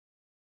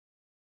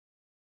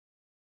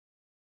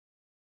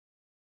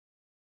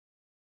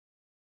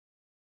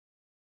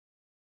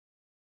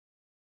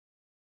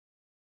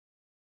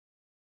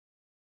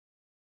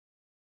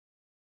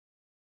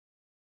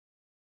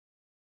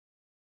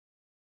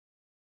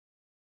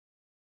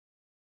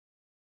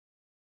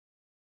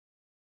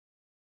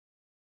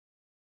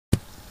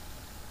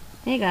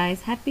Hey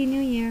guys, Happy New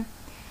Year!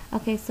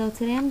 Okay, so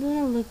today I'm doing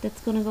a look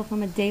that's going to go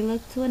from a day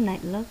look to a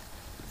night look.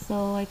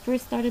 So I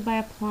first started by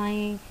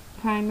applying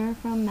primer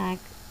from MAC,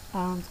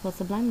 it's called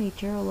Sublime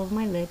Nature, all over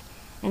my lid.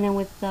 And then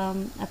with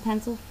a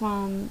pencil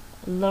from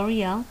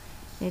L'Oreal,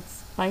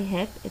 it's by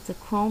HIP, it's a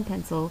chrome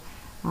pencil,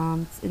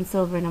 it's in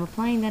silver. And I'm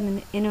applying that in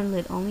the inner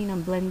lid only, and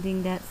I'm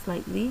blending that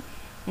slightly.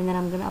 And then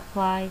I'm going to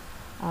apply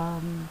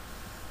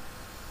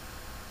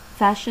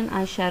Fashion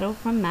eyeshadow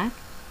from MAC.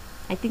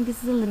 I think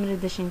this is a limited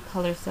edition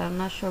color, so I'm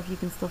not sure if you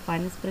can still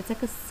find this, but it's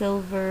like a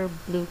silver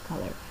blue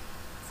color.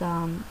 It's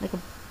like a,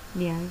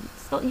 yeah,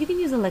 so you can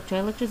use Electra.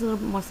 Electra's a little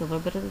bit more silver,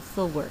 but it'll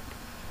still work.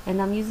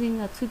 And I'm using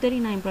a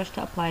 239 brush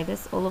to apply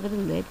this all over the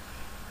lid.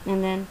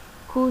 And then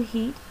Cool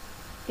Heat,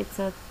 it's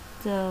a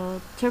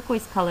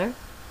turquoise color.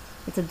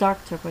 It's a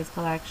dark turquoise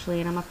color actually,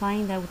 and I'm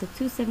applying that with a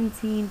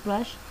 217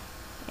 brush,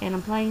 and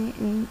I'm applying it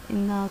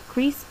in the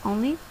crease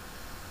only.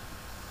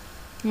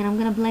 And I'm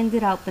going to blend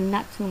it out, but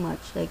not too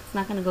much. Like, it's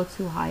not going to go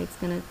too high. It's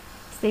going to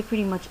stay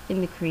pretty much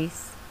in the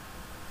crease.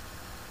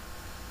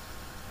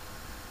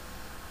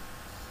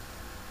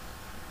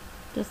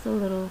 Just a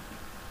little,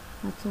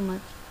 not too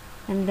much.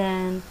 And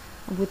then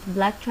with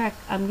black track,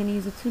 I'm going to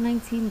use a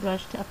 219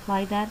 brush to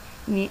apply that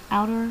in the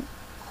outer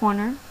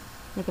corner,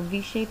 like a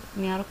V shape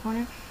in the outer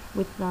corner.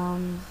 With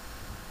I'm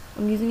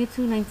using a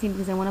 219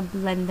 because I want to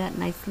blend that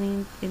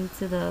nicely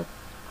into the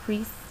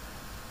crease,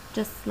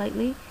 just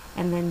slightly,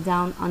 and then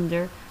down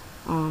under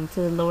to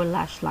the lower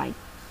lash line.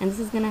 And this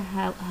is gonna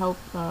help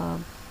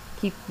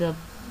keep the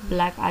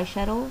black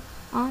eyeshadow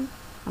on.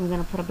 I'm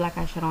gonna put a black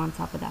eyeshadow on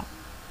top of that.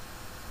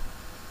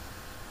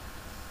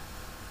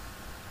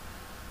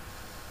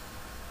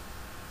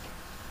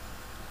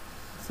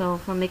 So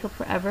from Makeup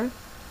Forever,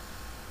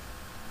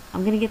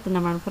 I'm gonna get the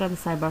number. I'm gonna put it on the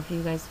sidebar for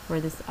you guys for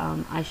this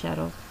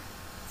eyeshadow.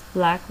 It's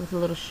black with a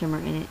little shimmer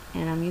in it,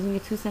 and I'm using a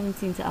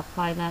 217 to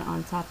apply that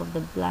on top of the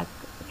black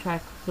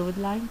track fluid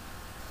line.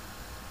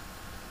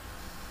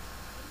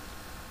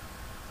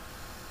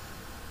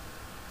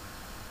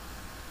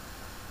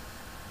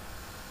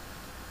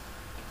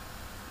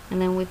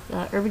 And then with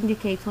Urban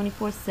Decay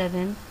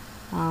 24/7,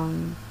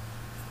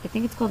 I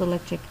think it's called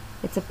Electric.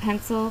 It's a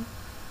pencil.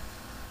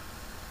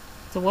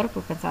 It's a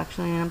waterproof pencil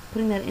actually, and I'm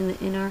putting that in the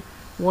inner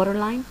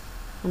waterline,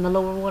 in the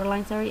lower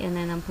waterline, sorry, and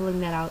then I'm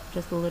pulling that out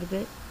just a little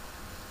bit.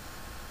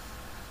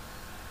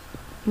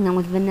 And then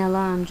with Vanilla,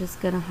 I'm just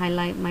gonna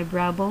highlight my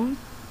brow bone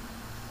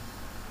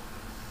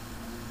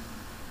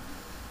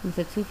with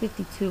a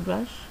 252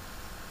 brush.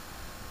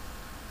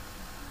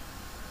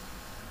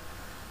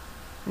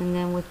 And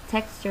then with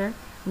Texture,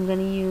 I'm going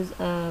to use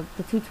the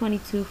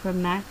 222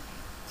 from MAC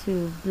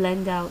to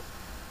blend out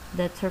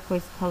the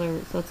turquoise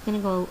color. So it's going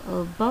to go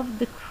above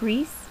the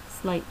crease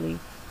slightly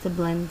to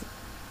blend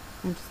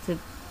and just to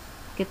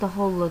get the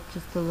whole look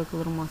just to look a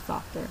little more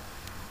softer.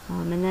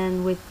 And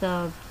then with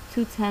the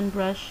 210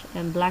 brush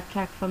and black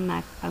track from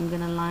MAC, I'm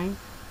going to line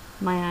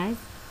my eyes,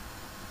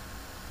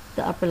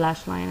 the upper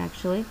lash line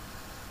actually.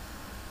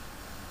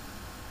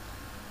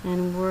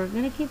 And we're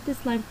going to keep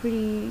this line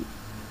pretty,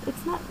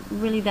 it's not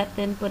really that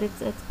thin, but it's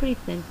pretty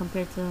thin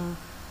compared to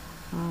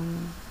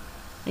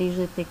I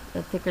usually take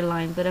a thicker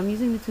line, but I'm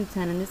using the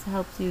 210, and this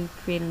helps you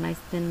create a nice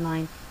thin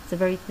line. It's a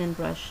very thin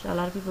brush. A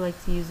lot of people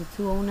like to use a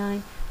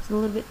 209. It's a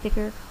little bit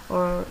thicker,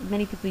 or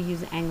many people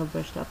use an angle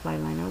brush to apply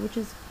liner, which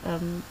is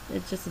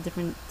it's just a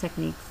different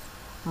techniques,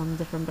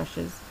 different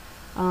brushes.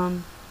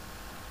 And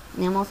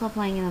I'm also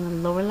applying it on the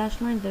lower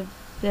lash line. They're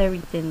very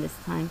thin this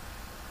time.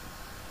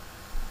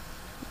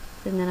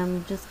 And then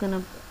I'm just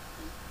gonna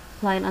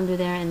apply it under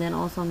there, and then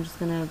also I'm just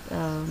gonna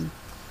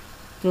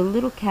do a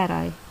little cat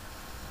eye,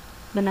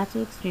 but not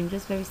too extreme,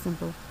 just very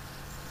simple,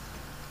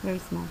 very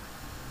small.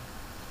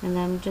 And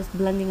then I'm just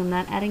blending. I'm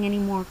not adding any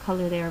more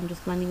color there. I'm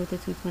just blending with the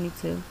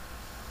 222.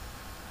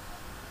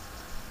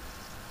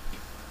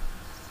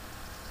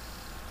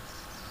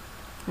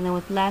 And then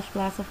with Lash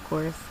Blast, of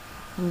course,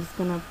 I'm just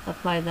gonna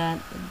apply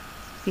that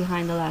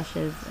behind the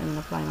lashes and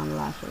apply it on the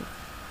lashes.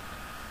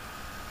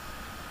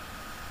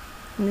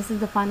 And this is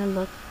the final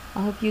look.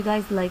 I hope you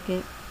guys like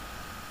it.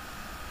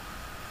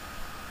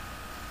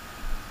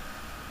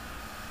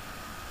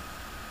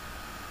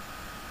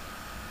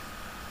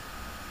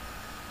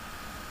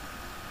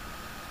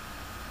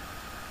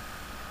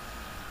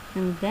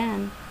 And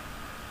then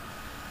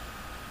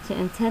to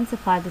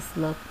intensify this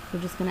look,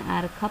 we're just going to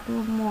add a couple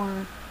of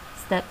more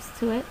steps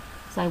to it.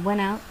 So I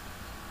went out,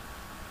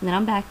 and then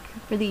I'm back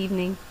for the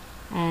evening,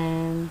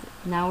 and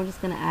now we're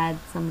just going to add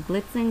some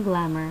glitz and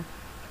glamour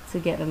to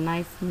get a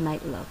nice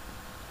night look.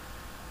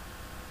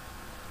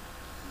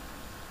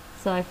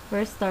 So I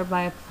first start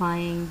by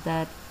applying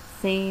that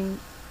same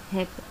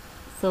HIP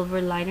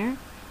silver liner,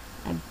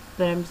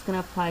 but I'm just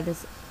going to apply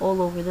this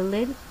all over the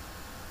lid.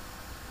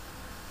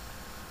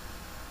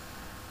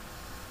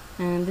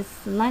 And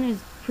this liner is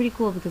pretty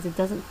cool because it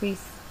doesn't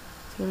crease.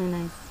 It's really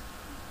nice.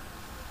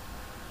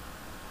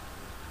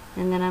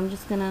 And then I'm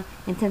just going to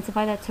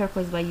intensify that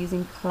turquoise by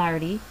using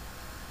Clarity.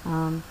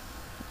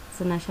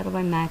 It's an eyeshadow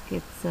by MAC.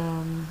 It's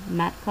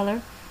matte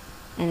color,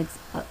 and it's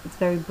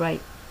very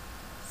bright.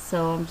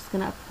 So I'm just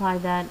going to apply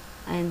that.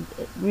 And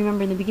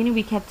remember, in the beginning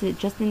we kept it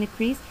just in the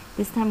crease.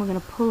 This time we're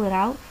going to pull it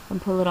out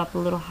and pull it up a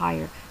little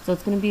higher. So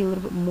it's going to be a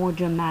little bit more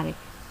dramatic.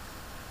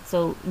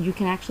 So you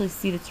can actually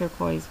see the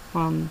turquoise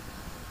from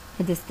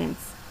a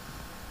distance.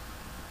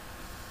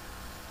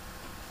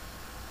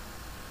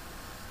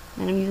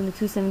 And I'm using the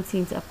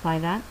 217 to apply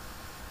that.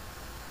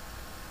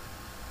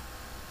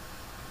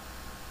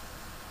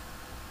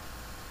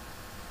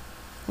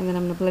 And then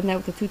I'm going to blend that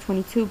with the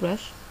 222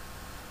 brush.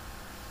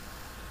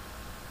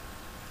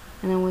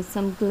 And then with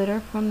some glitter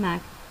from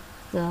MAC,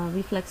 the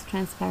Reflex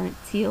Transparent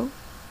Teal.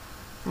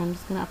 I'm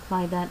just going to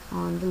apply that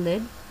on the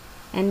lid.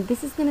 And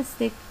this is going to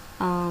stick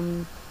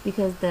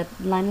because the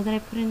liner that I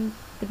put in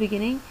the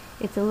beginning,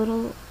 it's a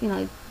little,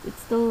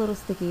 it's still a little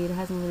sticky. It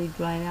hasn't really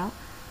dried out.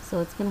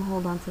 So it's going to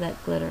hold on to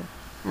that glitter.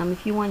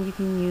 If you want, you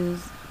can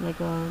use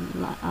like a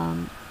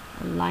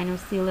liner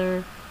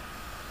sealer.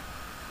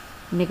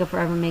 Makeup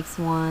Forever makes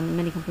one.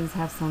 Many companies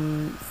have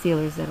some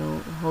sealers that will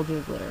hold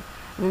your glitter.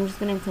 And I'm just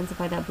going to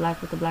intensify that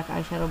black with the black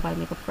eyeshadow by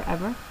Makeup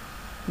Forever,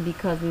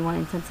 because we want to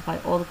intensify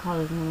all the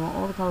colors, and we want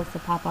all the colors to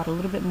pop out a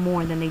little bit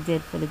more than they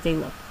did for the day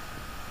look.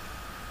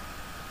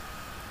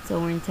 So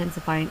we're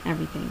intensifying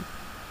everything.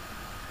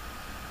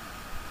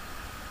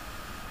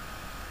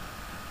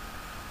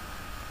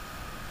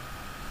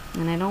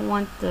 And I don't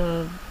want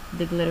the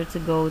glitter to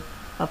go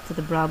up to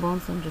the brow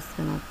bone, so I'm just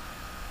going to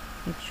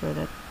make sure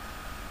that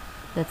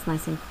that's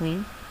nice and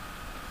clean.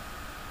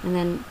 And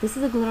then this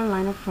is a glitter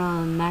liner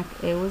from MAC.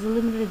 It was a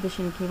limited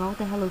edition. It came out with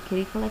the Hello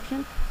Kitty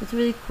collection. It's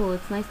really cool.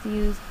 It's nice to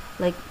use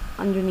like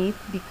underneath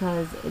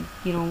because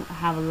you don't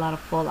have a lot of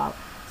fallout.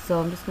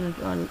 So I'm just going to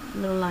draw a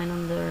little line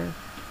under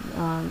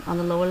on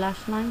the lower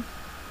lash line.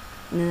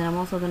 And then I'm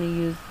also going to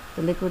use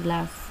the Liquid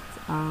Lash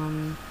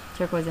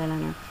turquoise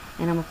eyeliner.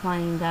 And I'm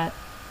applying that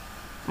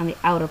on the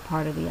outer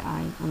part of the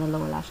eye on the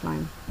lower lash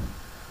line.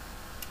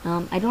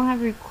 I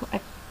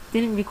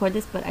didn't record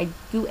this, but I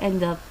do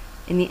end up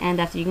in the end,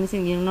 after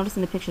you'll notice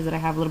in the pictures that I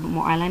have a little bit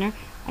more eyeliner.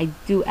 I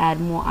do add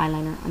more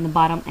eyeliner on the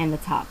bottom and the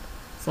top.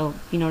 So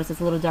if you notice it's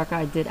a little darker,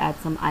 I did add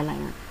some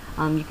eyeliner.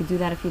 You could do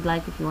that if you'd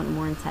like, if you want it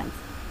more intense.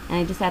 And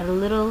I just added a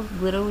little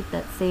glitter with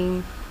that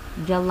same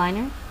gel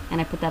liner, and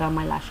I put that on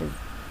my lashes.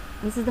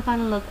 This is the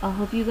final look. I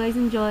hope you guys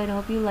enjoyed. I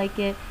hope you like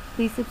it.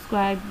 Please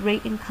subscribe,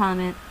 rate, and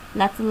comment.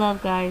 Lots of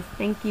love, guys.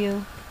 Thank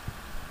you.